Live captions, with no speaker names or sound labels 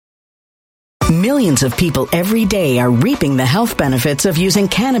Millions of people every day are reaping the health benefits of using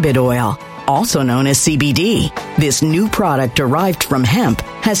cannabis oil, also known as CBD. This new product derived from hemp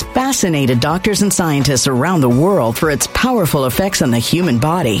has fascinated doctors and scientists around the world for its powerful effects on the human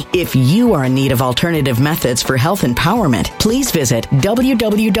body. If you are in need of alternative methods for health empowerment, please visit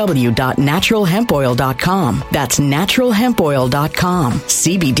www.naturalhempoil.com. That's naturalhempoil.com.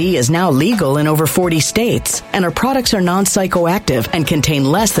 CBD is now legal in over 40 states, and our products are non-psychoactive and contain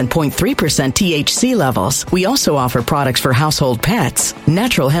less than 0.3% THC levels. We also offer products for household pets.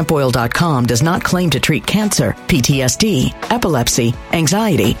 Naturalhempoil.com does not claim to treat cancer, PTSD, epilepsy,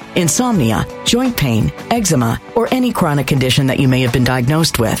 anxiety, insomnia, joint pain, eczema, or any chronic condition that you may have been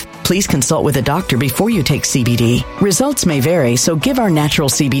diagnosed with. Please consult with a doctor before you take CBD. Results may vary, so give our natural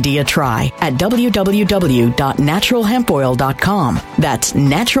CBD a try at www.naturalhempoil.com. That's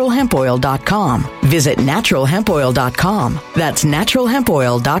naturalhempoil.com. Visit naturalhempoil.com. That's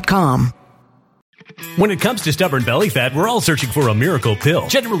naturalhempoil.com. When it comes to stubborn belly fat, we're all searching for a miracle pill.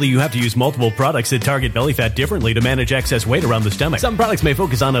 Generally, you have to use multiple products that target belly fat differently to manage excess weight around the stomach. Some products may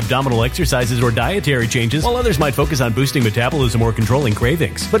focus on abdominal exercises or dietary changes, while others might focus on boosting metabolism or controlling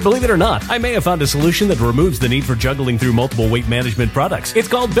cravings. But believe it or not, I may have found a solution that removes the need for juggling through multiple weight management products. It's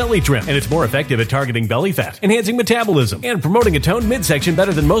called Belly Trim, and it's more effective at targeting belly fat, enhancing metabolism, and promoting a toned midsection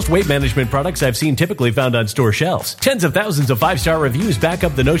better than most weight management products I've seen typically found on store shelves. Tens of thousands of 5-star reviews back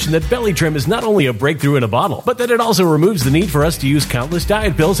up the notion that Belly Trim is not only a breakthrough in a bottle, but that it also removes the need for us to use countless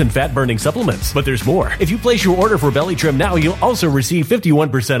diet pills and fat-burning supplements. But there's more. If you place your order for Belly Trim now, you'll also receive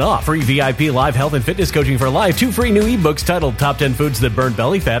 51% off, free VIP live health and fitness coaching for life, 2 free new ebooks titled Top 10 Foods That Burn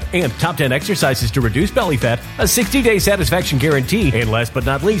Belly Fat and Top 10 Exercises to Reduce Belly Fat, a 60-day satisfaction guarantee, and last but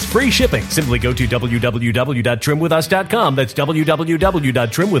not least, free shipping. Simply go to www.trimwithus.com. That's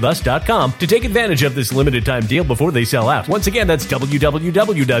www.trimwithus.com to take advantage of this limited time deal before they sell out. Once again, that's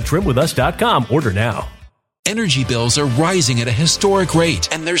www.trimwithus.com. Order now. Energy bills are rising at a historic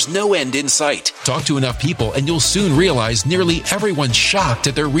rate, and there's no end in sight. Talk to enough people, and you'll soon realize nearly everyone's shocked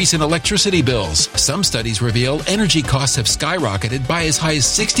at their recent electricity bills. Some studies reveal energy costs have skyrocketed by as high as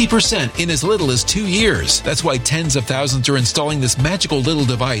 60% in as little as 2 years. That's why tens of thousands are installing this magical little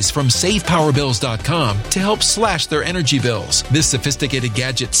device from SavePowerBills.com to help slash their energy bills. This sophisticated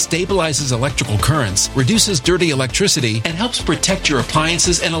gadget stabilizes electrical currents, reduces dirty electricity, and helps protect your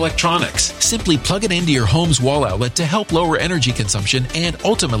appliances and electronics. Simply plug it into your home's wall outlet to help lower energy consumption and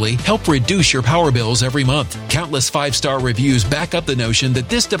ultimately help reduce your power bills every month. Countless 5-star reviews back up the notion that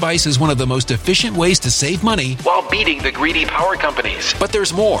this device is one of the most efficient ways to save money while beating the greedy power companies. But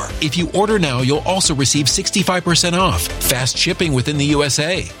there's more. If you order now, you'll also receive 65% off, fast shipping within the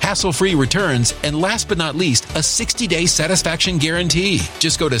USA, hassle-free returns, and last but not least, a 60-day satisfaction guarantee.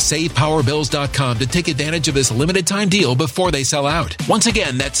 Just go to SavePowerBills.com to take advantage of this limited time deal before they sell out. Once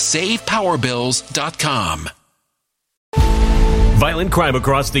again, that's SavePowerBills.com. Violent crime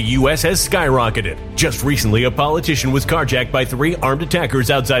across the U.S. has skyrocketed. Just recently, a politician was carjacked by 3 armed attackers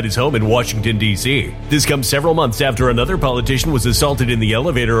outside his home in Washington, D.C. This comes several months after another politician was assaulted in the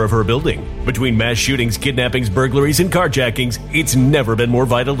elevator of her building. Between mass shootings, kidnappings, burglaries, and carjackings, it's never been more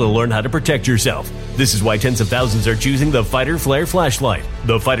vital to learn how to protect yourself. This is why tens of thousands are choosing the Fighter Flare flashlight.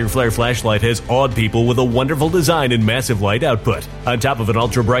 The Fighter Flare flashlight has awed people with a wonderful design and massive light output. On top of an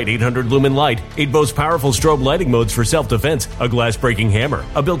ultra-bright 800-lumen light, it boasts powerful strobe lighting modes for self-defense, a glass-breaking hammer,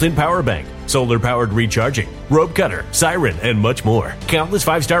 a built-in power bank, solar-powered recharging, rope cutter, siren, and much more. Countless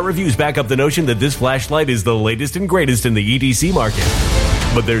 5-star reviews back up the notion that this flashlight is the latest and greatest in the EDC market.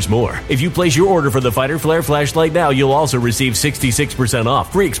 But there's more. If you place your order for the Fighter Flare flashlight now, you'll also receive 66%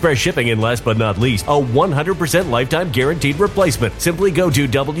 off, free express shipping, and last but not least, a 100% lifetime guaranteed replacement. Simply go to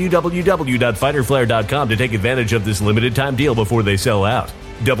www.fighterflare.com to take advantage of this limited time deal before they sell out.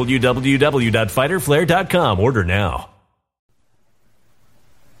 www.fighterflare.com. Order now.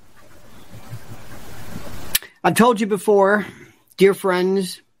 I've told you before, dear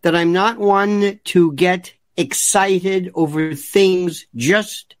friends, that I'm not one to get excited over things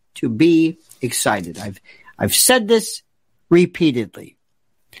just to be excited. I've said this repeatedly.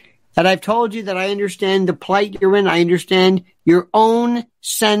 That I've told you that I understand the plight you're in. I understand your own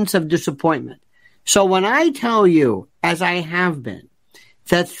sense of disappointment. So when I tell you, as I have been,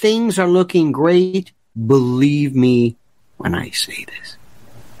 that things are looking great, believe me when I say this.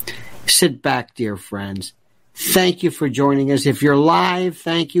 Sit back, dear friends. Thank you for joining us. If you're live,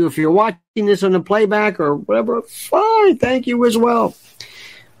 thank you. If you're watching this on the playback or whatever, fine, thank you as well.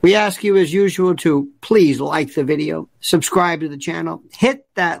 We ask you, as usual, to please like the video, subscribe to the channel, hit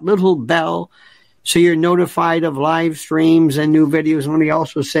that little bell so you're notified of live streams and new videos. And let me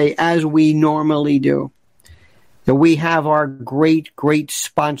also say, as we normally do, that we have our great, great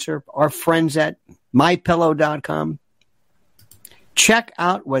sponsor, our friends at MyPillow.com. Check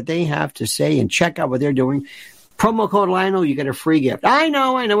out what they have to say and check out what they're doing. Promo code Lionel, you get a free gift. I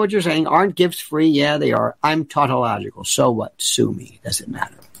know what you're saying. Aren't gifts free? Yeah, they are. I'm tautological. So what? Sue me. Doesn't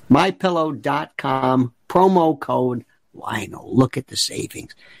matter. MyPillow.com, promo code Lionel. Look at the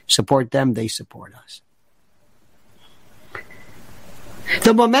savings. Support them. They support us.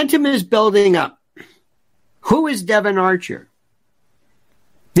 The momentum is building up. Who is Devon Archer?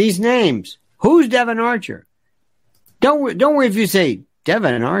 These names. Who's Devon Archer? Don't worry if you say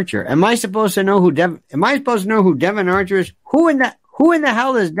Devon Archer. Am I supposed to know who Devon Archer is? Who in the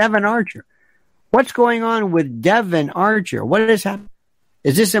hell is Devon Archer? What's going on with Devon Archer? What is happening?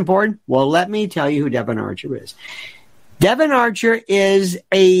 Is this important? Well, let me tell you who Devon Archer is. Devon Archer is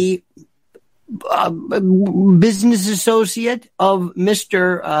a business associate of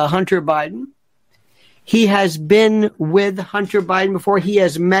Mr. Hunter Biden. He has been with Hunter Biden before. He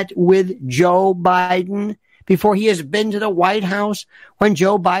has met with Joe Biden before. He has been to the White House when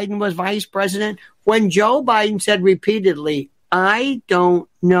Joe Biden was vice president. When Joe Biden said repeatedly, I don't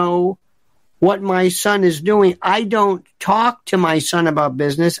know what my son is doing. I don't talk to my son about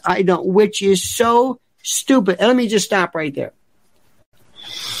business. I don't, which is so stupid. And let me just stop right there.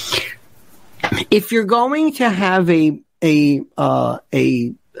 If you're going to have an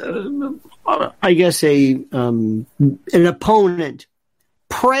opponent,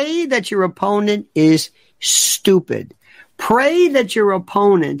 pray that your opponent is stupid. Pray that your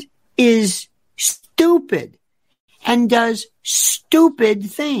opponent is stupid and does stupid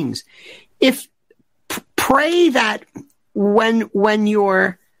things. Pray that when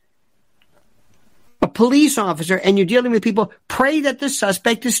you're a police officer and you're dealing with people, pray that the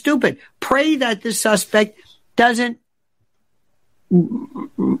suspect is stupid. Pray that the suspect doesn't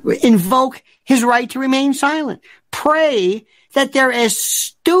invoke his right to remain silent. Pray that they're as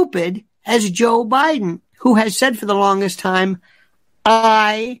stupid as Joe Biden, who has said for the longest time,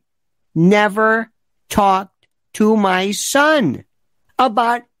 I never talked to my son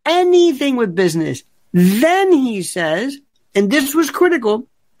about anything with business. Then he says, and this was critical,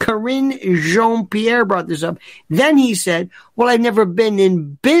 Karine Jean-Pierre brought this up. Then he said, well, I've never been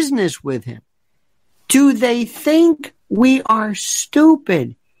in business with him. Do they think we are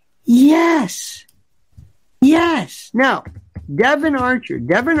stupid? Yes. Yes. Now, Devon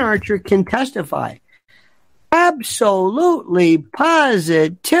Archer can testify. Absolutely,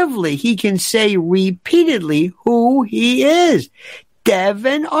 positively, he can say repeatedly who he is.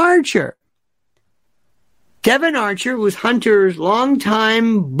 Devon Archer. Devon Archer was Hunter's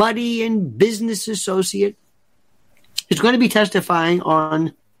longtime buddy and business associate. He's going to be testifying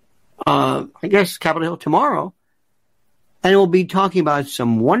on, Capitol Hill tomorrow. And we'll be talking about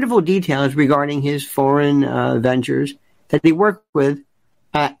some wonderful details regarding his foreign ventures that he worked with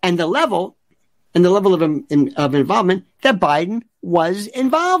and the level of involvement that Biden was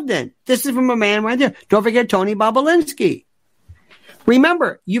involved in. This is from a man right there. Don't forget Tony Bobulinski.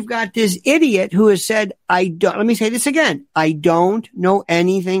 Remember, you've got this idiot who has said, let me say this again. I don't know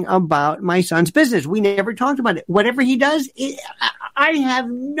anything about my son's business. We never talked about it. Whatever he does, I have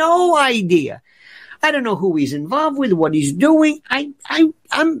no idea. I don't know who he's involved with, what he's doing.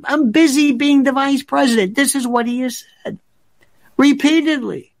 I'm busy being the vice president. This is what he has said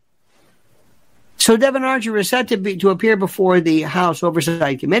repeatedly. So Devon Archer is set to appear before the House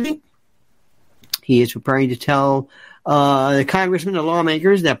Oversight Committee. He is preparing to tell the congressmen, the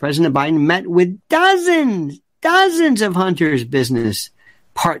lawmakers, that President Biden met with dozens of Hunter's business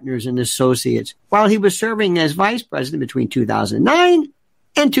partners and associates while he was serving as vice president between 2009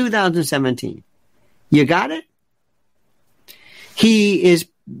 and 2017. You got it?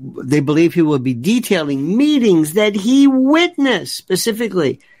 They believe he will be detailing meetings that he witnessed,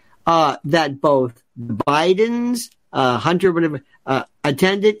 specifically that both Biden's, Hunter, whatever,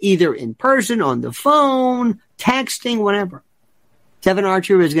 attended either in person, on the phone, texting, whatever. Devon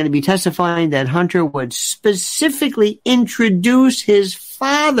Archer is going to be testifying that Hunter would specifically introduce his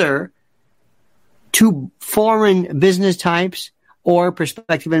father to foreign business types or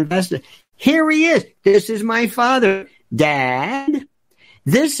prospective investors. Here he is. This is my father. Dad,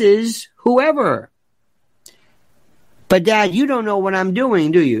 this is whoever. But Dad, you don't know what I'm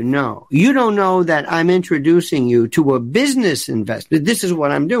doing, do you? No. You don't know that I'm introducing you to a business investor. This is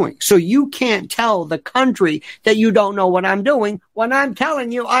what I'm doing. So you can't tell the country that you don't know what I'm doing when I'm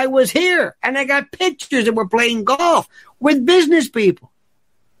telling you I was here and I got pictures and we're playing golf with business people.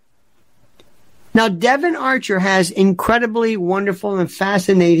 Now, Devon Archer has incredibly wonderful and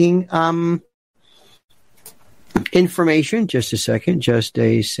fascinating information. Just a second.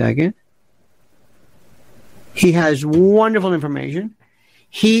 He has wonderful information.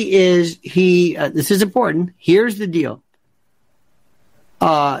 This is important. Here's the deal.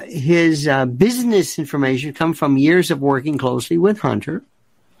 His business information come from years of working closely with Hunter,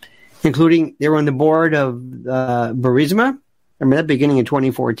 including they were on the board of Burisma. Remember that, beginning in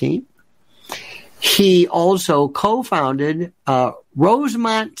 2014. He also co-founded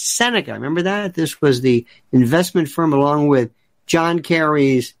Rosemont Seneca. Remember that? This was the investment firm along with John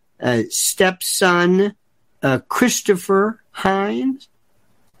Kerry's stepson, Christopher Hines.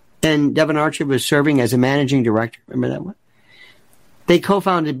 And Devon Archer was serving as a managing director. Remember that one? They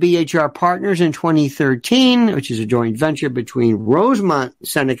co-founded BHR Partners in 2013, which is a joint venture between Rosemont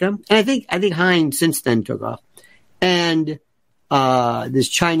Seneca, and I think Hines since then took off, and this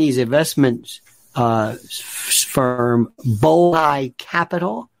Chinese investment firm Bohai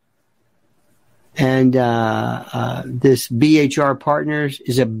Capital, and this BHR Partners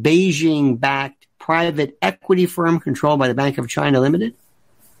is a Beijing-backed private equity firm controlled by the Bank of China Limited.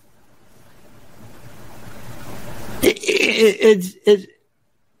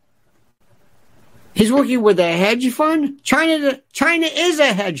 He's working with a hedge fund. China is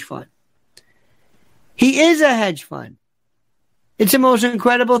a hedge fund. He is a hedge fund. It's the most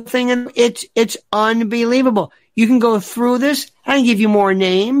incredible thing, and it's unbelievable. You can go through this. I can give you more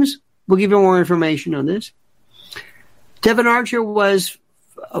names. We'll give you more information on this. Devon Archer was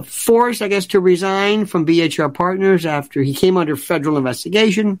forced, I guess, to resign from BHR Partners after he came under federal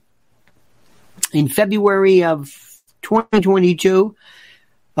investigation. In February of 2022,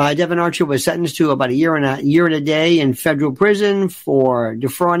 Devon Archer was sentenced to about a year and a day in federal prison for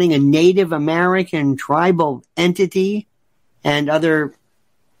defrauding a Native American tribal entity and other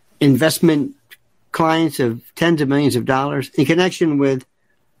investment clients of tens of millions of dollars in connection with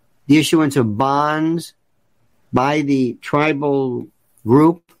the issuance of bonds by the tribal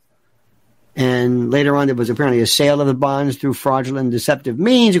group. And later on, there was apparently a sale of the bonds through fraudulent and deceptive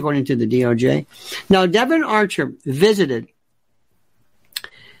means, according to the DOJ. Now, Devon Archer visited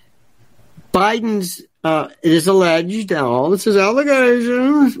Biden's, it is alleged, all this is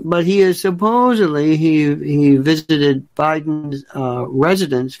allegations, but he is supposedly, he visited Biden's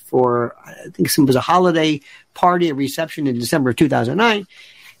residence for, I think it was a holiday party, a reception in December of 2009.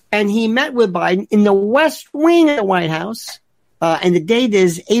 And he met with Biden in the West Wing of the White House. And the date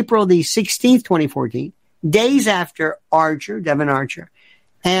is April the 16th, 2014, days after Devon Archer,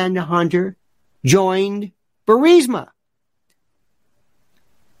 and Hunter joined Burisma.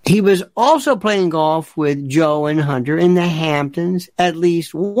 He was also playing golf with Joe and Hunter in the Hamptons at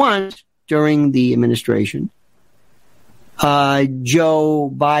least once during the administration.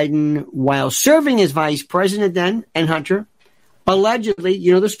 Joe Biden, while serving as vice president then, and Hunter, allegedly,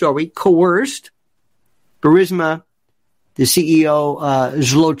 you know the story, coerced Burisma, the CEO,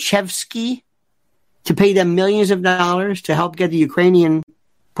 Zlochevsky, to pay them millions of dollars to help get the Ukrainian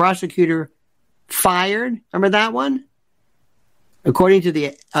prosecutor fired. Remember that one? According to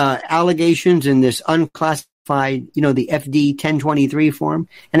the allegations in this unclassified, the FD 1023 form.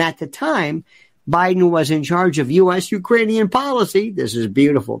 And at the time, Biden was in charge of U.S.-Ukrainian policy. This is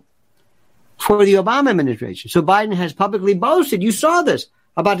beautiful. For the Obama administration. So Biden has publicly boasted, you saw this,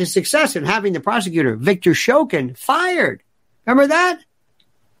 about his success in having the prosecutor, Victor Shokin, fired. Remember that?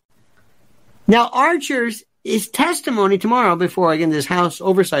 Now, Archer's testimony tomorrow before, again, this House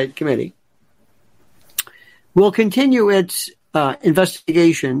Oversight Committee will continue its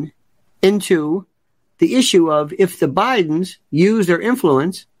investigation into the issue of if the Bidens use their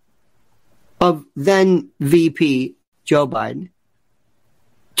influence of then VP Joe Biden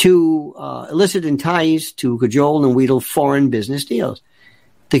to elicit and entice, to cajole and wheedle foreign business deals.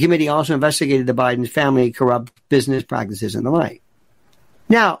 The committee also investigated the Biden family corrupt business practices and the like.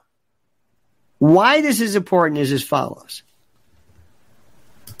 Now, why this is important is as follows.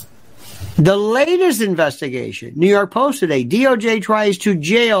 The latest investigation, New York Post today, DOJ tries to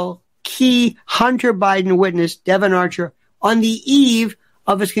jail key Hunter Biden witness Devon Archer on the eve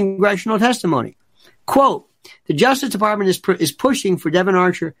of his congressional testimony. Quote, the Justice Department is pushing for Devon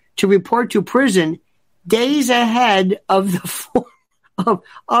Archer to report to prison days ahead of the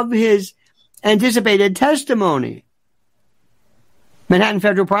of his anticipated testimony. Manhattan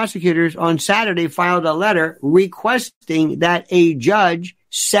federal prosecutors on Saturday filed a letter requesting that a judge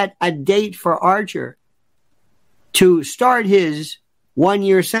set a date for Archer to start his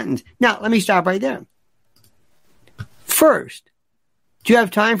 1-year sentence. Now, let me stop right there. First, do you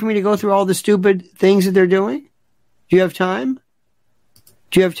have time for me to go through all the stupid things that they're doing? Do you have time?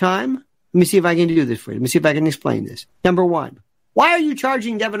 Let me see if I can do this for you. Let me see if I can explain this. Number one, why are you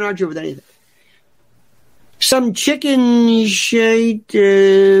charging Devon Archer with anything? Some chicken shit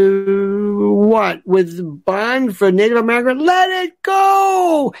what? With bond for Native Americans? Let it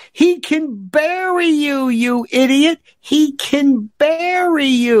go. He can bury you, you idiot. He can bury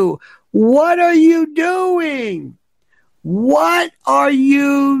you. What are you doing? What are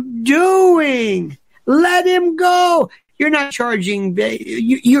you doing? Let him go. You're not charging.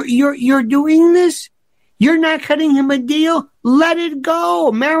 You're doing this. You're not cutting him a deal. Let it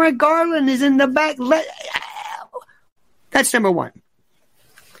go. Merrick Garland is in the back. That's number one.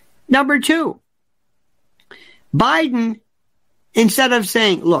 Number two, Biden, instead of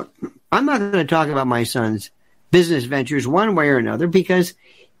saying, look, I'm not going to talk about my son's business ventures one way or another because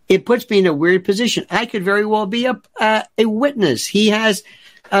it puts me in a weird position. I could very well be a witness. He has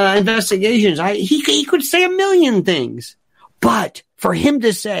investigations. He could say a million things. But for him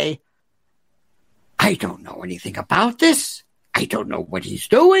to say, I don't know anything about this. I don't know what he's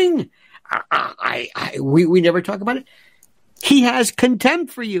doing. We never talk about it. He has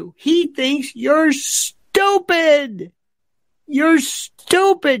contempt for you. He thinks you're stupid. You're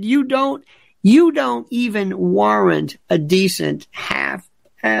stupid. You don't even warrant a decent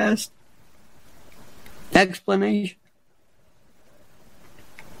half-assed explanation.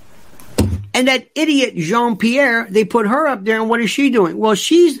 And that idiot Jean-Pierre, they put her up there, and what is she doing? Well,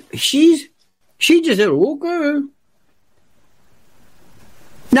 she just said, okay.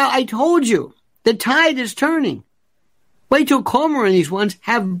 Now, I told you, the tide is turning. Wait till Comer and these ones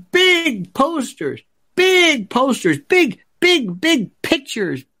have big posters, big pictures,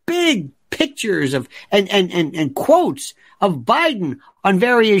 big pictures of and quotes of Biden on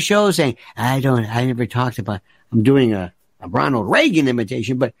various shows saying, I never talked about, I'm doing a Ronald Reagan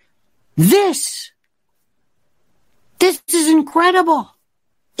imitation, but this is incredible.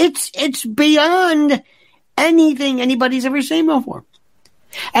 It's beyond anything anybody's ever seen before.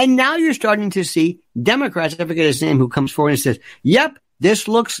 And now you're starting to see Democrats, I forget his name, who comes forward and says, yep, this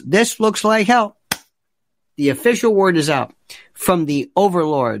looks like hell. The official word is out from the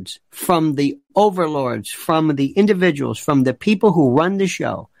overlords, from the individuals, from the people who run the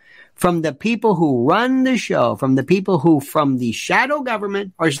show, from the people who from the shadow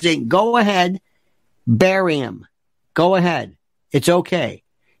government are saying, go ahead, bury him. Go ahead. It's okay.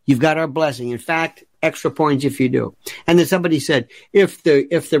 You've got our blessing. In fact, extra points if you do. And then somebody said, if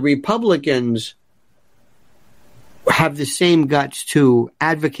the Republicans have the same guts to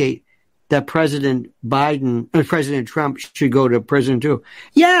advocate that President Trump should go to prison too.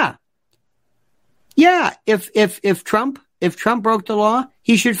 Yeah. If Trump broke the law,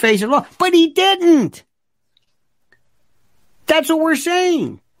 he should face the law. But he didn't. That's what we're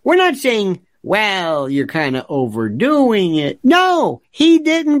saying. We're not saying, well, you're kind of overdoing it. No, he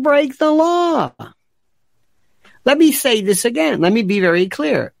didn't break the law. Let me say this again. Let me be very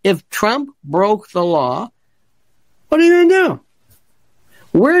clear. If Trump broke the law, what are you going to do?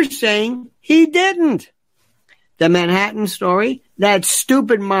 We're saying he didn't. The Manhattan story, that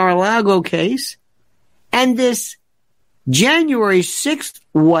stupid Mar-a-Lago case, and this January 6th,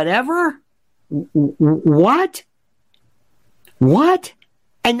 whatever? What?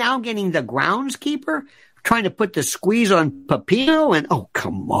 And now getting the groundskeeper, trying to put the squeeze on Pepino, and oh,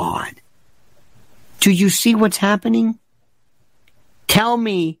 come on. Do you see what's happening? Tell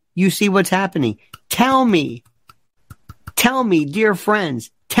me you see what's happening. Tell me, dear friends,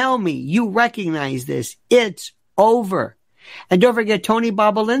 tell me you recognize this. It's over. And don't forget Tony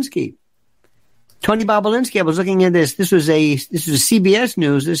Bobolinsky. I was looking at this. This was CBS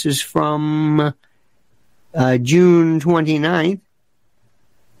News. This is from June 29th.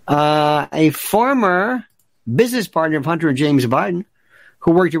 A former business partner of Hunter and James Biden,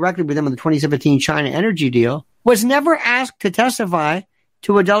 who worked directly with them on the 2017 China energy deal, was never asked to testify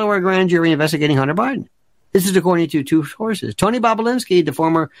to a Delaware grand jury investigating Hunter Biden. This is according to two sources. Tony Bobolinsky, the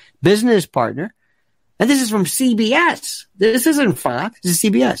former business partner, and this is from CBS. This isn't Fox. This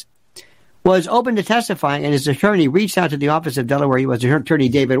is CBS. Was open to testify, and his attorney reached out to the office of Delaware U.S. Attorney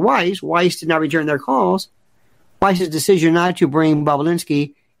David Weiss. Weiss did not return their calls. Weiss's decision not to bring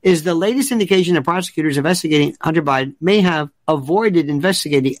Bobolinsky is the latest indication that prosecutors investigating Hunter Biden may have avoided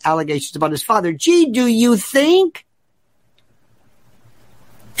investigating allegations about his father. Gee, do you think?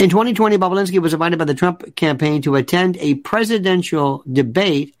 In 2020, Bobolinsky was invited by the Trump campaign to attend a presidential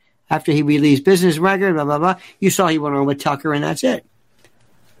debate after he released business record, blah, blah, blah. You saw he went on with Tucker, and that's it.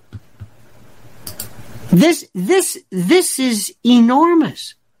 This is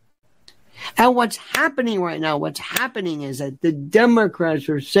enormous. And what's happening right now, is that the Democrats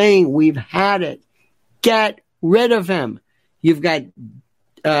are saying, we've had it. Get rid of him. You've got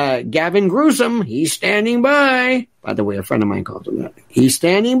Gavin Newsom. He's standing by. By the way, a friend of mine calls him that. He's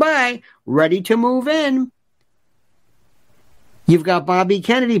standing by, ready to move in. You've got Bobby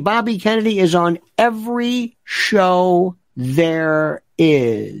Kennedy. Bobby Kennedy is on every show there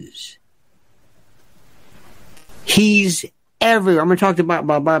is. He's everywhere. I'm going to talk about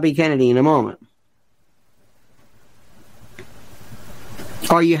Bobby Kennedy in a moment.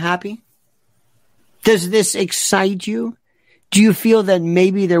 Are you happy? Does this excite you? Do you feel that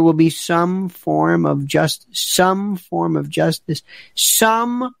maybe there will be some form of justice, some form of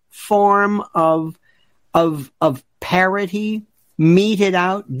parity meted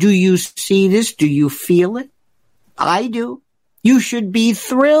out? Do you see this? Do you feel it? I do. You should be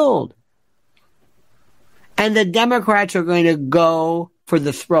thrilled. And the Democrats are going to go for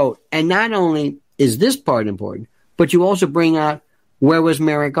the throat. And not only is this part important, but you also bring out, where was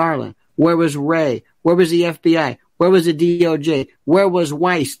Merrick Garland? Where was Wray? Where was the FBI? Where was the DOJ? Where was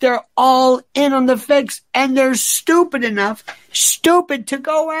Weiss? They're all in on the fix, and they're stupid to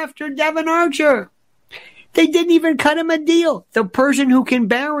go after Devon Archer. They didn't even cut him a deal. The person who can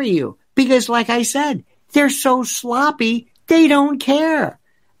bury you. Because like I said, they're so sloppy, they don't care.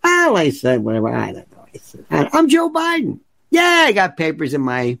 Well, I said whatever. I don't know. I'm Joe Biden. Yeah, I got papers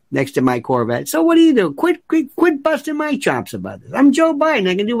next to my Corvette. So what do you do? Quit busting my chops about this. I'm Joe Biden.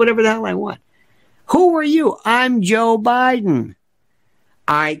 I can do whatever the hell I want. Who are you? I'm Joe Biden.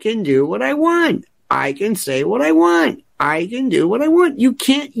 I can do what I want. I can say what I want. I can do what I want. You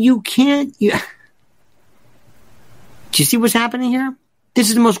can't. Do you see what's happening here? This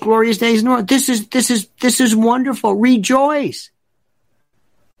is the most glorious days in the world. This is wonderful. Rejoice.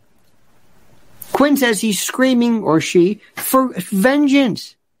 Quinn says he's screaming, or she, for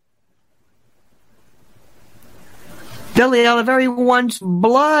vengeance. Billy Oliveri wants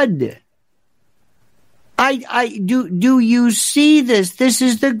blood. Do you see this? This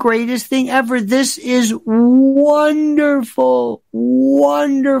is the greatest thing ever. This is wonderful.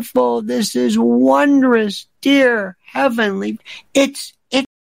 Wonderful. This is wondrous. Dear heavenly.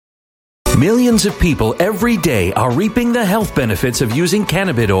 Millions of people every day are reaping the health benefits of using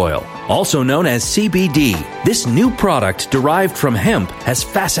cannabis oil, also known as CBD. This new product derived from hemp has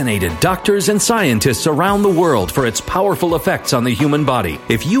fascinated doctors and scientists around the world for its powerful effects on the human body.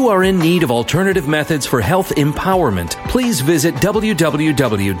 If you are in need of alternative methods for health empowerment, please visit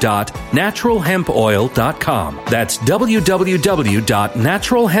www.naturalhempoil.com. That's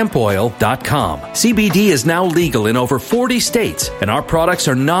www.naturalhempoil.com. CBD is now legal in over 40 states, and our products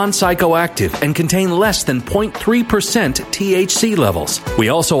are non-psychoactive and contain less than 0.3% THC levels. We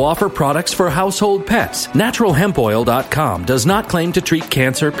also offer products for household pets. NaturalHempOil.com does not claim to treat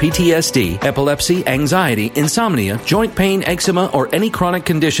cancer, PTSD, epilepsy, anxiety, insomnia, joint pain, eczema, or any chronic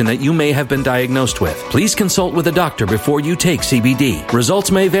condition that you may have been diagnosed with. Please consult with a doctor before you take CBD.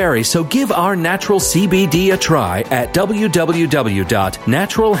 Results may vary, so give our natural CBD a try at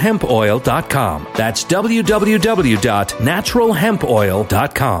www.naturalhempoil.com. That's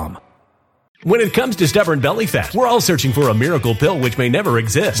www.naturalhempoil.com. When it comes to stubborn belly fat, we're all searching for a miracle pill which may never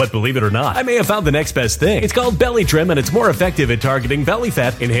exist. But believe it or not, I may have found the next best thing. It's called Belly Trim, and it's more effective at targeting belly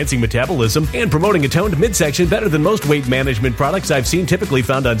fat, enhancing metabolism, and promoting a toned midsection better than most weight management products I've seen typically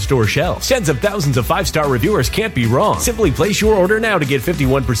found on store shelves. Tens of thousands of 5-star reviewers can't be wrong. Simply place your order now to get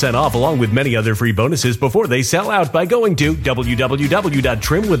 51% off along with many other free bonuses before they sell out by going to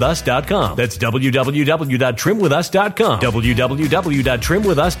www.trimwithus.com. That's www.trimwithus.com.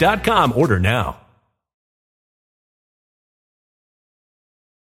 www.trimwithus.com. Order now.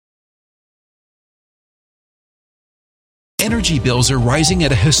 Energy bills are rising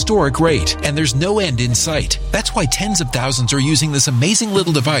at a historic rate, and there's no end in sight. That's why tens of thousands are using this amazing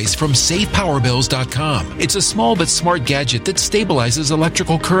little device from SavePowerBills.com. It's a small but smart gadget that stabilizes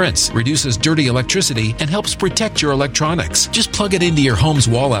electrical currents, reduces dirty electricity, and helps protect your electronics. Just plug it into your home's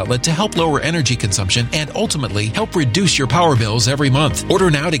wall outlet to help lower energy consumption and ultimately help reduce your power bills every month. Order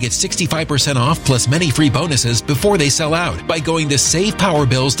now to get 65% off plus many free bonuses before they sell out by going to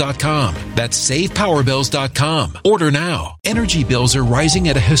SavePowerBills.com. That's SavePowerBills.com. Order now. Energy bills are rising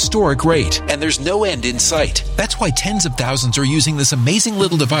at a historic rate, and there's no end in sight. That's why tens of thousands are using this amazing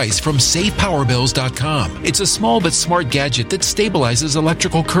little device from SavePowerBills.com. It's a small but smart gadget that stabilizes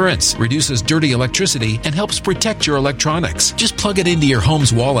electrical currents, reduces dirty electricity, and helps protect your electronics. Just plug it into your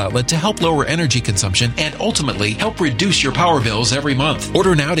home's wall outlet to help lower energy consumption and ultimately help reduce your power bills every month.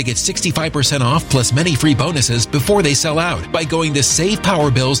 Order now to get 65% off plus many free bonuses before they sell out by going to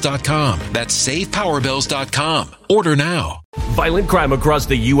SavePowerBills.com. That's SavePowerBills.com. Order now. Violent crime across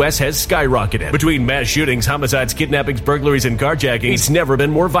the U.S. has skyrocketed. Between mass shootings, homicides, kidnappings, burglaries, and carjacking, it's never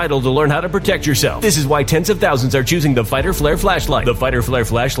been more vital to learn how to protect yourself. This is why tens of thousands are choosing the Fighter Flare flashlight. The Fighter Flare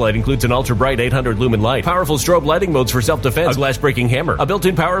flashlight includes an ultra-bright 800 lumen light, powerful strobe lighting modes for self-defense, a glass-breaking hammer, a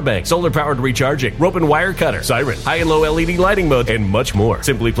built-in power bank, solar-powered recharging, rope and wire cutter, siren, high and low LED lighting mode, and much more.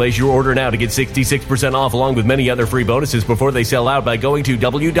 Simply place your order now to get 66% off along with many other free bonuses before they sell out by going to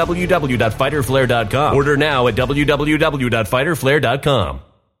www.fighterflare.com. Order now at www.fighterflare.com.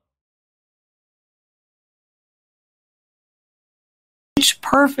 It's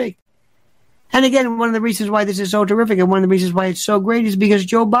perfect. And again, one of the reasons why this is so terrific and one of the reasons why it's so great is because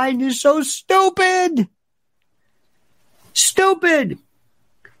Joe Biden is so stupid. Stupid.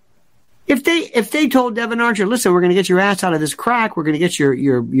 If they told Devon Archer, listen, we're going to get your ass out of this crack, we're going to get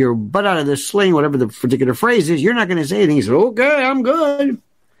your butt out of this sling, whatever the particular phrase is, you're not going to say anything. He said, okay, I'm good.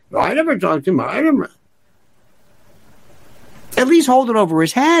 I never talked to him. I never. At least hold it over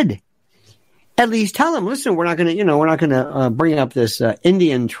his head. At least tell him, listen, we're not going to bring up this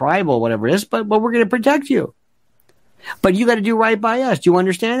Indian tribal, whatever it is, but we're going to protect you. But you got to do right by us. Do you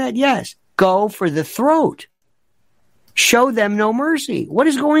understand that? Yes. Go for the throat. Show them no mercy. What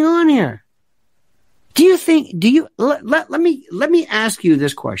is going on here? Let me ask you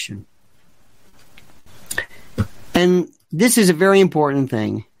this question. And this is a very important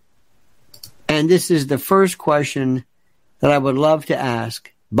thing. And this is the first question that I would love to ask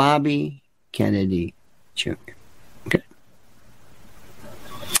Bobby Kennedy Jr. Okay.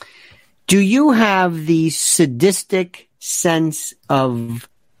 Do you have the sadistic sense of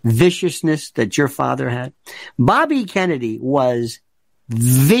viciousness that your father had? Bobby Kennedy was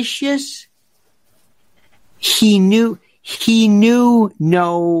vicious. He knew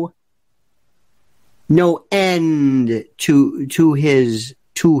no end to his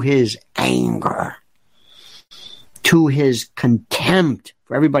anger, to his contempt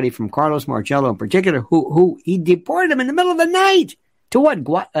for everybody from Carlos Marcello in particular, who he deported him in the middle of the night to what,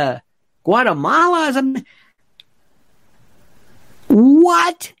 Guatemala or something.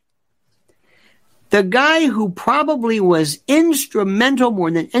 What? The guy who probably was instrumental more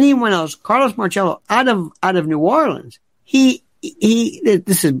than anyone else, Carlos Marcello, out of New Orleans. This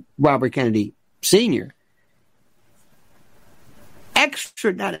is Robert Kennedy Sr.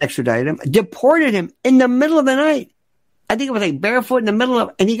 Not extradited him, deported him in the middle of the night. I think it was like barefoot in the middle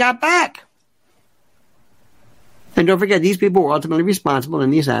of, and he got back. And don't forget, these people were ultimately responsible in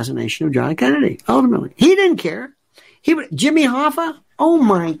the assassination of John Kennedy. Ultimately. He didn't care. Jimmy Hoffa? Oh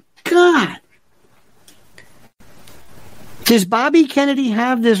my God. Does Bobby Kennedy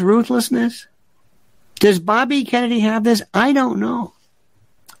have this ruthlessness? Does Bobby Kennedy have this? I don't know.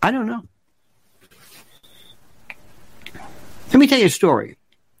 Let me tell you a story.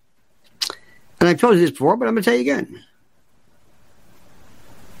 And I've told you this before, but I'm going to tell you again.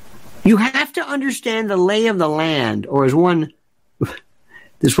 You have to understand the lay of the land, or as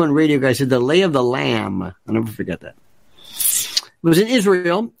this one radio guy said, the lay of the lamb. I'll never forget that. It was in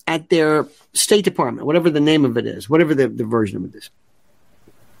Israel at their State Department, whatever the name of it is, whatever the version of it is.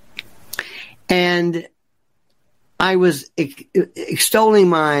 And I was extolling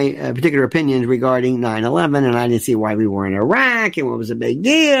my particular opinions regarding 9/11, and I didn't see why we were in Iraq, and what was a big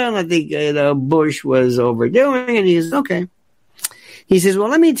deal. I think Bush was overdoing, and he says, okay. He says, well,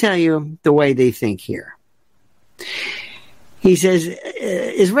 let me tell you the way they think here. He says,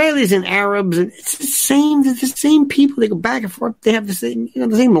 Israelis and Arabs, and it's the same people. They go back and forth. They have the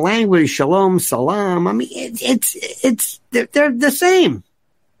same language, shalom, salam. I mean, they're the same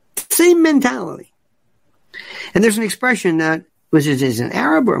mentality. And there's an expression that is an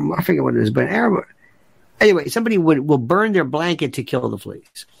Arab, or I forget what it is, but an Arab. Anyway, somebody will burn their blanket to kill the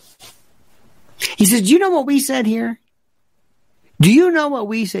fleas. He says, do you know what we said here? Do you know what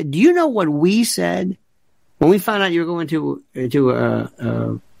we said? Do you know what we said when we found out you were going to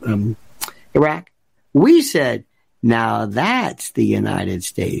Iraq? We said, now that's the United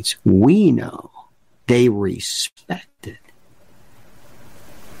States we know. They respect it.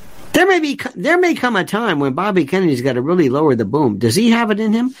 There may come a time when Bobby Kennedy's got to really lower the boom. Does he have it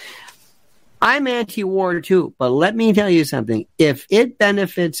in him? I'm anti-war too, but let me tell you something. If it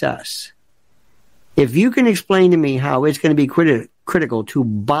benefits us, if you can explain to me how it's going to be critical to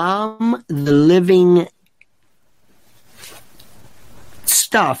bomb the living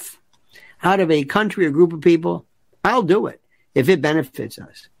stuff out of a country or group of people, I'll do it if it benefits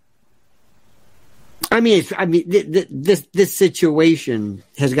us. This situation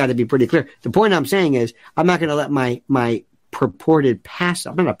has got to be pretty clear. The point I'm saying is, I'm not going to let my purported I'm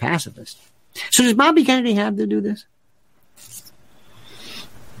not a pacifist. So does Bobby Kennedy have to do this?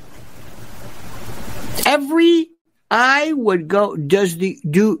 Every I would go,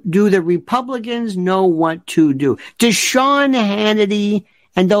 do the Republicans know what to do? Does Sean Hannity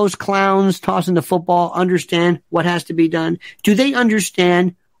and those clowns tossing the football understand what has to be done? Do they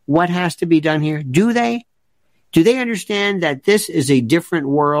understand what has to be done here? Do they? Do they understand that this is a different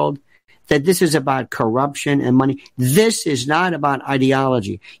world? That this is about corruption and money? This is not about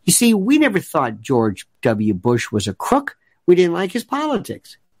ideology. You see, we never thought George W. Bush was a crook. We didn't like his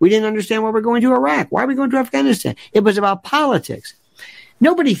politics. We didn't understand why we're going to Iraq. Why are we going to Afghanistan? It was about politics.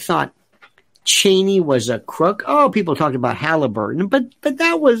 Nobody thought Cheney was a crook. Oh, people talked about Halliburton, but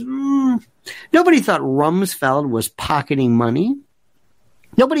that was, nobody thought Rumsfeld was pocketing money.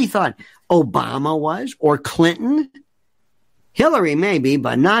 Nobody thought Obama was, or Clinton. Hillary maybe,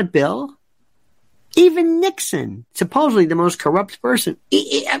 but not Bill. Even Nixon, supposedly the most corrupt person.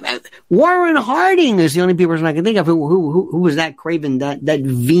 Warren Harding is the only person I can think of who was that craven, that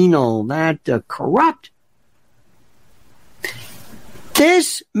venal, that corrupt.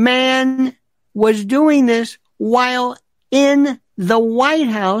 This man was doing this while in the White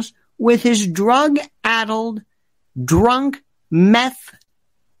House with his drug-addled, drunk,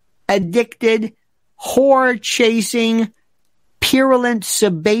 meth-addicted, whore-chasing, purulent,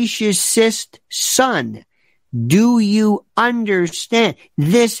 sebaceous cyst son. Do you understand?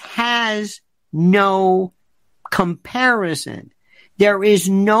 This has no comparison. There is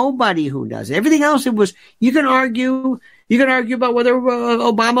nobody who does it. Everything else, it was, you can argue about whether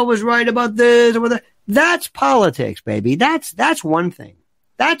Obama was right about this or whether, that's politics, baby. That's one thing.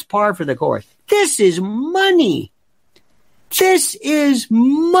 That's par for the course. This is money. This is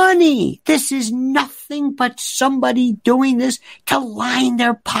money. This is nothing but somebody doing this to line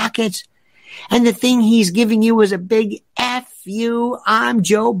their pockets. And the thing he's giving you is a big F you. I'm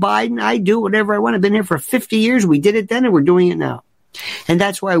Joe Biden. I do whatever I want. I've been here for 50 years. We did it then and we're doing it now. And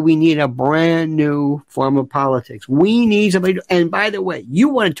that's why we need a brand new form of politics. We need somebody and by the way, you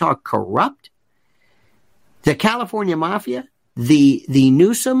want to talk corrupt? The California Mafia, the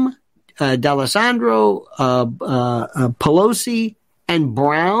Newsom, D'Alessandro, Pelosi, and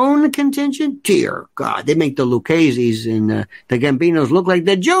Brown contingent, dear God, they make the Lucchese's and the Gambinos look like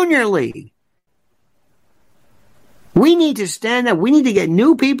the Junior League. We need to stand up. We need to get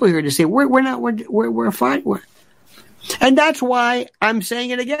new people here to say we're fine. And that's why I'm saying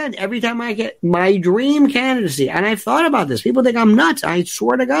it again. Every time I get my dream candidacy, and I've thought about this, people think I'm nuts. I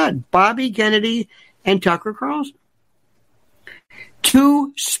swear to God, Bobby Kennedy and Tucker Carlson.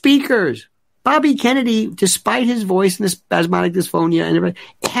 Two speakers. Bobby Kennedy, despite his voice and the spasmodic dysphonia and everything,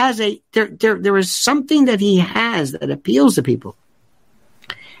 has there is something that he has that appeals to people.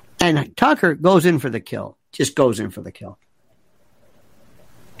 And Tucker goes in for the kill. Just goes in for the kill.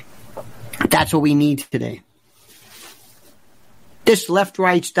 That's what we need today. This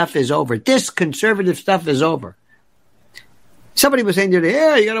left-right stuff is over. This conservative stuff is over. Somebody was saying today,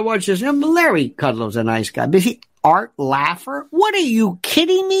 yeah, you got to watch this. Larry Kudlow's a nice guy. But is he Art Laffer? What are you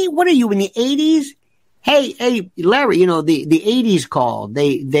kidding me? What are you in the 80s? Hey, Larry, you know, the 80s called.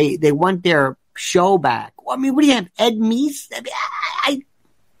 They want their show back. I mean, what do you have? Ed Meese?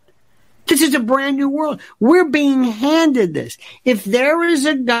 This is a brand new world. We're being handed this. If there is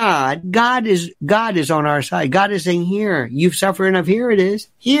a God, God is on our side. God is saying, here, you've suffered enough. Here it is.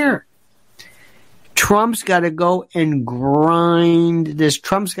 Here. Trump's got to go and grind this.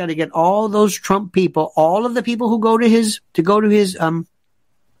 Trump's got to get all those Trump people, all of the people who go to his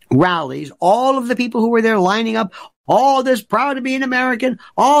rallies, all of the people who were there lining up, all this proud to be an American,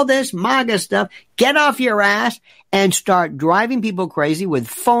 all this MAGA stuff. Get off your ass and start driving people crazy with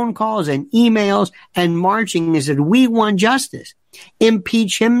phone calls and emails and marching and said, we want justice.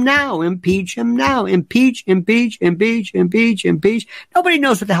 Impeach him now. Impeach him now. Impeach, impeach, impeach, impeach, impeach. Nobody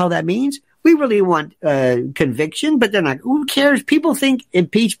knows what the hell that means. We really want conviction, but they're not. Who cares? People think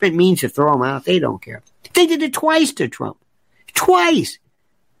impeachment means to throw him out. They don't care. They did it twice to Trump. Twice.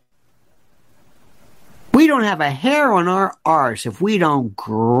 We don't have a hair on our arse if we don't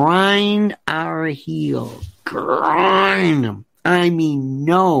grind our heels. Grind them. I mean,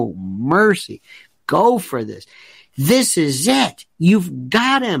 no mercy. Go for this. This is it. You've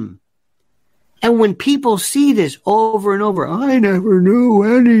got him. And when people see this over and over, I never knew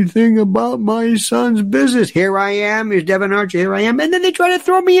anything about my son's business. Here I am. Here's Devon Archer. Here I am. And then they try to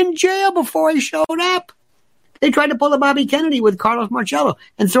throw me in jail before I showed up. They tried to pull a Bobby Kennedy with Carlos Marcello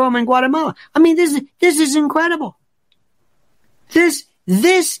and throw him in Guatemala. I mean, this is incredible. This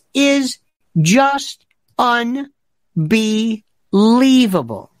is just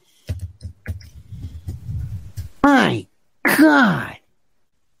unbelievable. My God.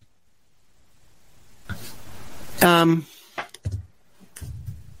 Trying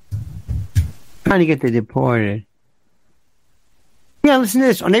to get the deported. Yeah, listen to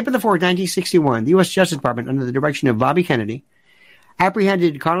this. On April the 4th, 1961, the U.S. Justice Department, under the direction of Bobby Kennedy,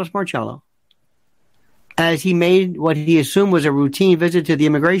 apprehended Carlos Marcello as he made what he assumed was a routine visit to the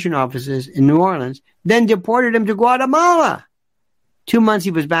immigration offices in New Orleans, then deported him to Guatemala. 2 months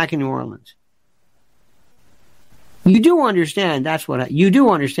he was back in New Orleans. You do understand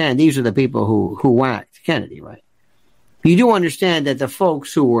these are the people who whacked Kennedy, right? You do understand that the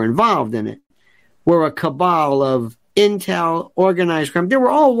folks who were involved in it were a cabal of intel, organized crime. They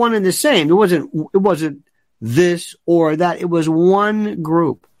were all one and the same. It wasn't this or that. It was one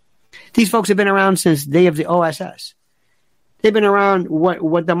group. These folks have been around since the day of the OSS. They've been around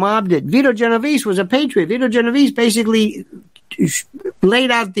what the mob did. Vito Genovese was a patriot. Vito Genovese basically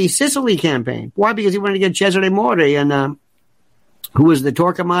laid out the Sicily campaign. Why? Because he wanted to get Cesare Mori, and who was the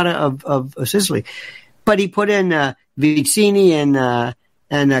Torquemada of Sicily. But he put in Vizzini and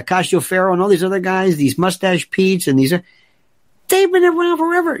Cascioferro and all these other guys, these Mustache Pete's, and they've been around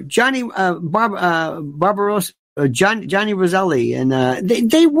forever. Johnny Barbarossa, Johnny Roselli, and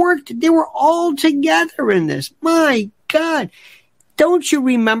they were all together in this. My God. Don't you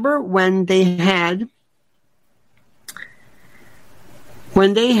remember when they had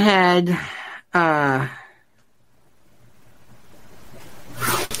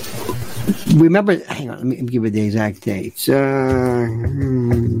remember, hang on, let me give you the exact dates. You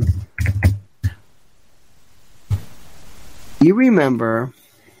remember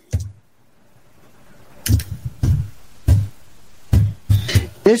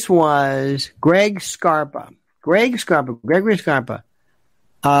this was Gregory Scarpa. It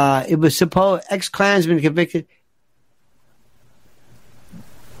was supposed ex-Klansman convicted.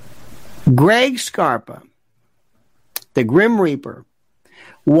 Greg Scarpa, the Grim Reaper,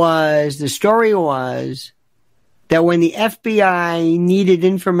 the story was that when the FBI needed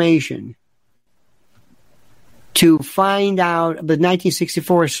information to find out the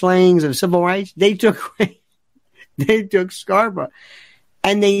 1964 slayings of civil rights, they took Scarpa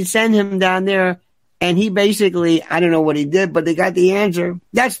and they sent him down there, and he basically, I don't know what he did, but they got the answer.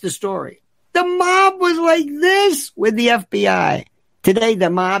 That's the story. The mob was like this with the FBI. Today, the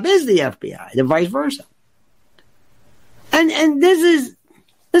mob is the FBI, and vice versa. And this is,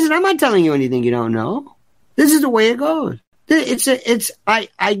 listen, I'm not telling you anything you don't know. This is the way it goes.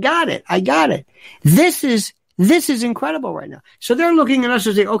 I got it. This is incredible right now. So they're looking at us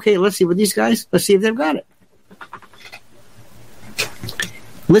and saying, okay, let's see if they've got it.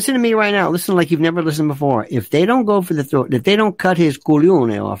 Listen to me right now. Listen like you've never listened before. If they don't go for the throat, if they don't cut his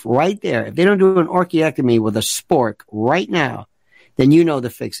culione off right there, if they don't do an orchiectomy with a spork right now, then you know the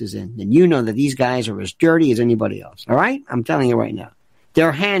fix is in. Then you know that these guys are as dirty as anybody else. All right? I'm telling you right now.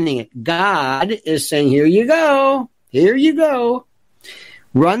 They're handing it. God is saying, here you go. Here you go.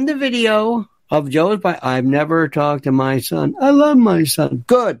 Run the video of Joe's I've never talked to my son. I love my son.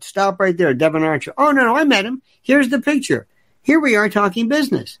 Good. Stop right there. Devon Archer. Oh, no, I met him. Here's the picture. Here we are talking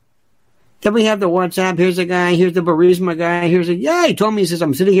business. Then we have the WhatsApp. Here's a guy. Here's the Burisma guy. He told me, he says,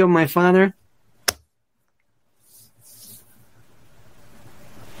 I'm sitting here with my father.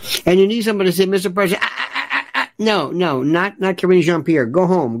 And you need somebody to say, Mr. President, no, not Karine Jean-Pierre. Go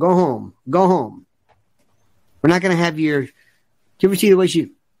home. We're not going to have your, do you ever see the way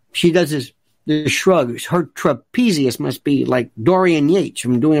she does this shrug? Her trapezius must be like Dorian Yates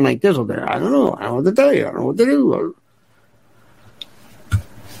from doing like this over there. I don't know what to tell you. I don't know what to do.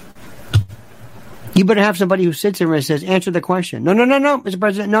 You better have somebody who sits there and says, answer the question. No, Mr.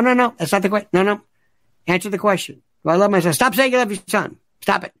 President. No. That's not the question. No. Answer the question. Do I love my son? Stop saying you love your son.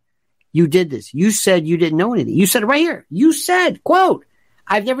 Stop it. You did this. You said you didn't know anything. You said it right here. You said, quote,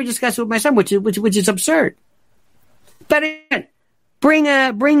 I've never discussed it with my son, which is absurd. But bring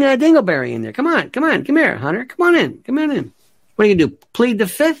a Dingleberry in there. Come here, Hunter. Come on in. What are you going to do? Plead the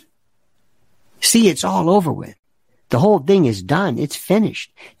fifth? See, it's all over with. The whole thing is done. It's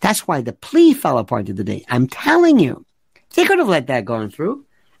finished. That's why the plea fell apart the other day. I'm telling you. They could have let that go through.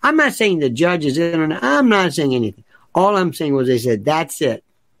 I'm not saying the judge is in on it. I'm not saying anything. All I'm saying was they said, that's it.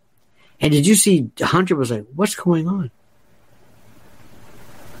 And did you see Hunter was like, what's going on?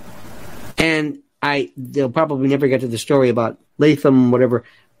 And they'll probably never get to the story about Latham, whatever,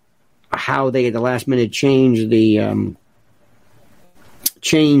 how they at the last minute changed the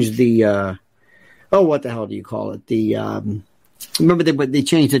what the hell do you call it? Remember they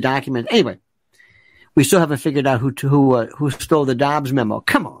changed the document. Anyway, we still haven't figured out who stole the Dobbs memo.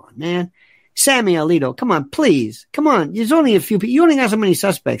 Come on, man. Sammy Alito, come on, please. Come on. There's only a few people. You only got so many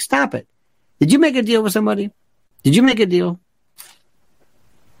suspects. Stop it. Did you make a deal with somebody? Did you make a deal?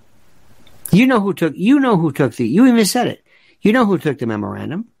 You even said it. You know who took the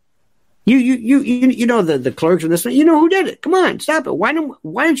memorandum. You know the clerks and this one. You know who did it. Come on, stop it. Why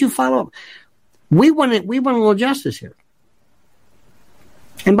don't you follow up? We want a little justice here.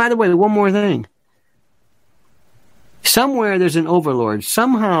 And by the way, one more thing. Somewhere there's an overlord.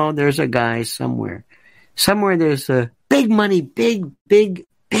 Somehow there's a guy somewhere. Somewhere there's a big money, big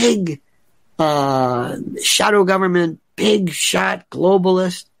shadow government, big shot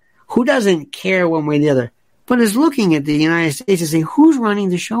globalist who doesn't care one way or the other, but is looking at the United States and saying, who's running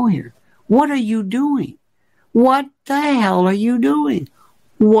the show here? What are you doing? What the hell are you doing?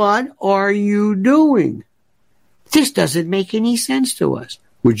 What are you doing? This doesn't make any sense to us.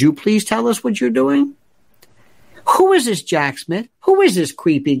 Would you please tell us what you're doing? Who is this Jack Smith? Who is this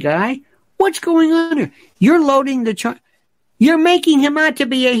creepy guy? What's going on here? You're loading the You're making him out to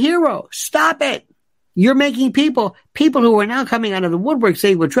be a hero. Stop it. You're making people who are now coming out of the woodwork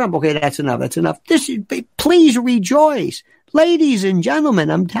saying, well, Trump, okay, that's enough. Please rejoice. Ladies and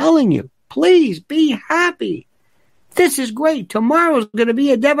gentlemen, I'm telling you, please be happy. This is great. Tomorrow's going to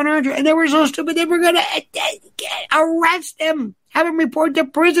be a Devon Archer, and they were so stupid they were going to arrest him, have him report to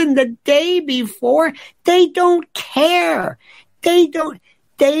prison the day before. They don't care. They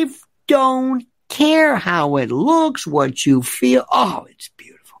don't care how it looks, what you feel. Oh, it's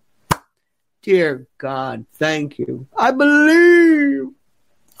beautiful. Dear God, thank you. I believe.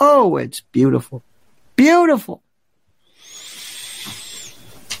 Oh, it's beautiful. Beautiful.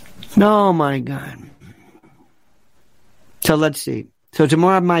 Oh, my God. So let's see. So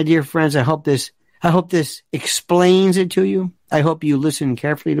tomorrow, my dear friends, I hope this explains it to you. I hope you listen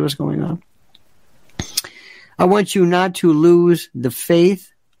carefully to what's going on. I want you not to lose the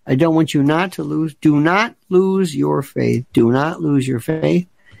faith. I don't want you not to lose. Do not lose your faith. Do not lose your faith.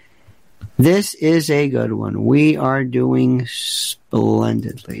 This is a good one. We are doing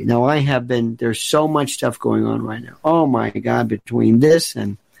splendidly. Now, there's so much stuff going on right now. Oh, my God, between this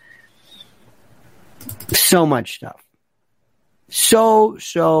and so much stuff. So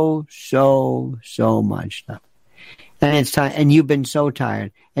much stuff. And it's time. And you've been so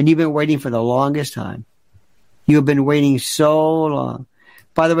tired. And you've been waiting for the longest time. You've been waiting so long.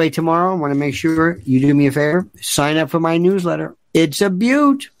 By the way, tomorrow, I want to make sure you do me a favor. Sign up for my newsletter. It's a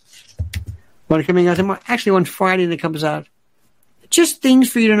beaut. One coming out tomorrow. Actually, on Friday that comes out. Just things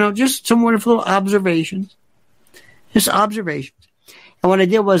for you to know. Just some wonderful little observations. Just observations. And what I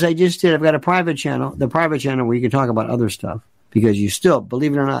did was I've got a private channel. The private channel where you can talk about other stuff. Because you still,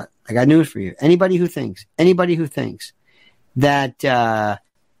 believe it or not, I got news for you. Anybody who thinks that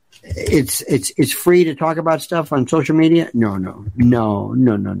it's free to talk about stuff on social media, no.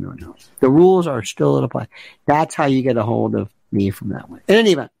 The rules are still in apply. That's how you get a hold of me from that way. In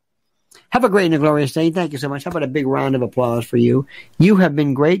any event, have a great and a glorious day. Thank you so much. How about a big round of applause for you? You have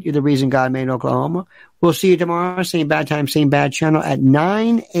been great. You're the reason God made Oklahoma. We'll see you tomorrow, same bad time, same bad channel at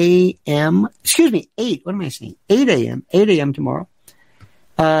 9 a.m. Excuse me, 8. What am I saying? 8 a.m. 8 a.m. tomorrow.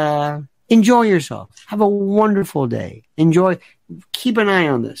 Enjoy yourself. Have a wonderful day. Enjoy. Keep an eye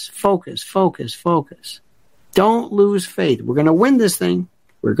on this. Focus. Don't lose faith. We're going to win this thing.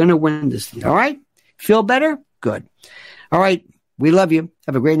 All right? Feel better? Good. All right. We love you.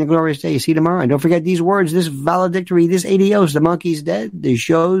 Have a great and a glorious day. See you tomorrow. And don't forget these words, this valedictory, this adios. The monkey's dead. The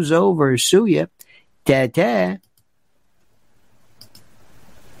show's over. Sue ya. Ta-ta.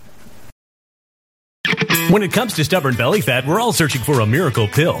 When it comes to stubborn belly fat, we're all searching for a miracle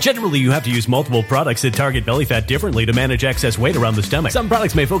pill. Generally, you have to use multiple products that target belly fat differently to manage excess weight around the stomach. Some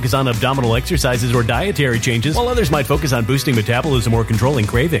products may focus on abdominal exercises or dietary changes, while others might focus on boosting metabolism or controlling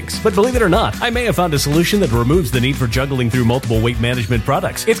cravings. But believe it or not, I may have found a solution that removes the need for juggling through multiple weight management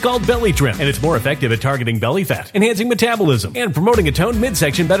products. It's called Belly Trim, and it's more effective at targeting belly fat, enhancing metabolism, and promoting a toned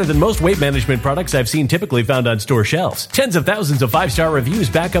midsection better than most weight management products I've seen typically found on store shelves. Tens of thousands of 5-star reviews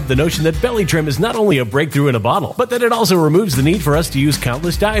back up the notion that Belly Trim is not only a breakthrough in a bottle, but that it also removes the need for us to use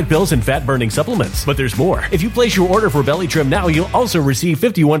countless diet pills and fat-burning supplements. But there's more. If you place your order for Belly Trim now, you'll also receive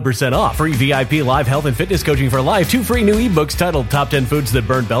 51% off, free VIP live health and fitness coaching for life, 2 free new ebooks titled Top 10 Foods That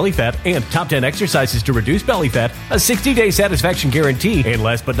Burn Belly Fat and Top 10 Exercises to Reduce Belly Fat, a 60-day satisfaction guarantee, and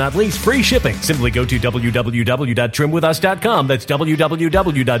last but not least, free shipping. Simply go to www.trimwithus.com. That's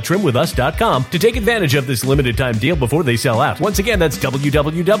www.trimwithus.com to take advantage of this limited time deal before they sell out. Once again, that's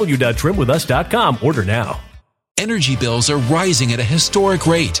www.trimwithus.com. Order now. Energy bills are rising at a historic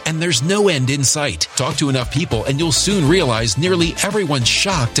rate, and there's no end in sight. Talk to enough people and you'll soon realize nearly everyone's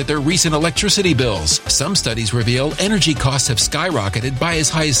shocked at their recent electricity bills. Some studies reveal energy costs have skyrocketed by as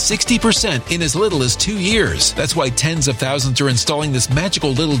high as 60% in as little as 2 years. That's why tens of thousands are installing this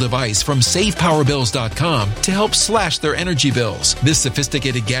magical little device from SavePowerBills.com to help slash their energy bills. This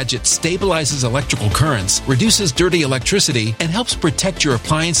sophisticated gadget stabilizes electrical currents, reduces dirty electricity, and helps protect your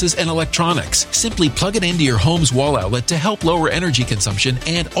appliances and electronics. Simply plug it into your home's wall outlet to help lower energy consumption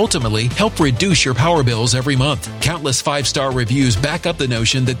and ultimately help reduce your power bills every month. Countless 5-star reviews back up the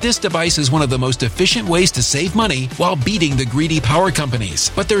notion that this device is one of the most efficient ways to save money while beating the greedy power companies.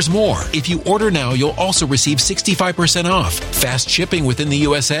 But there's more. If you order now, you'll also receive 65% off, fast shipping within the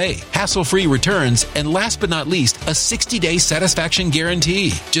USA, hassle-free returns, and last but not least, a 60-day satisfaction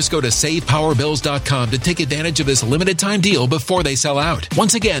guarantee. Just go to SavePowerBills.com to take advantage of this limited time deal before they sell out.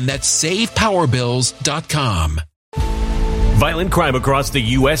 Once again, that's SavePowerBills.com. Violent crime across the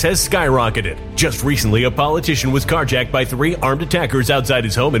U.S. has skyrocketed. Just recently, a politician was carjacked by 3 armed attackers outside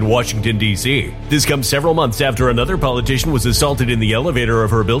his home in Washington, D.C. This comes several months after another politician was assaulted in the elevator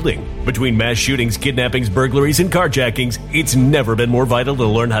of her building. Between mass shootings, kidnappings, burglaries, and carjackings, it's never been more vital to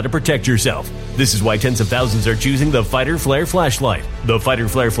learn how to protect yourself. This is why tens of thousands are choosing the Fighter Flare flashlight. The Fighter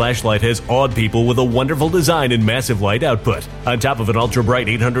Flare flashlight has awed people with a wonderful design and massive light output. On top of an ultra-bright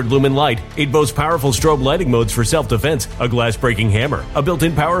 800-lumen light, it boasts powerful strobe lighting modes for self-defense, a glass-breaking hammer, a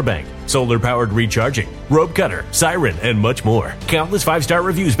built-in power bank, solar-powered recharging, rope cutter, siren, and much more. Countless 5-star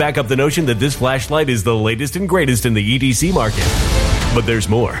reviews back up the notion that this flashlight is the latest and greatest in the EDC market. But there's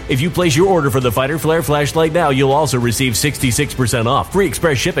more. If you place your order for the Fighter Flare flashlight now, you'll also receive 66% off, free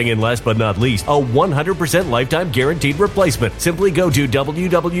express shipping, and last but not least, a 100% lifetime guaranteed replacement. Simply go to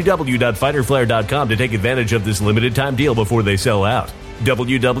www.fighterflare.com to take advantage of this limited time deal before they sell out.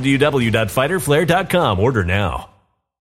 www.fighterflare.com. Order now.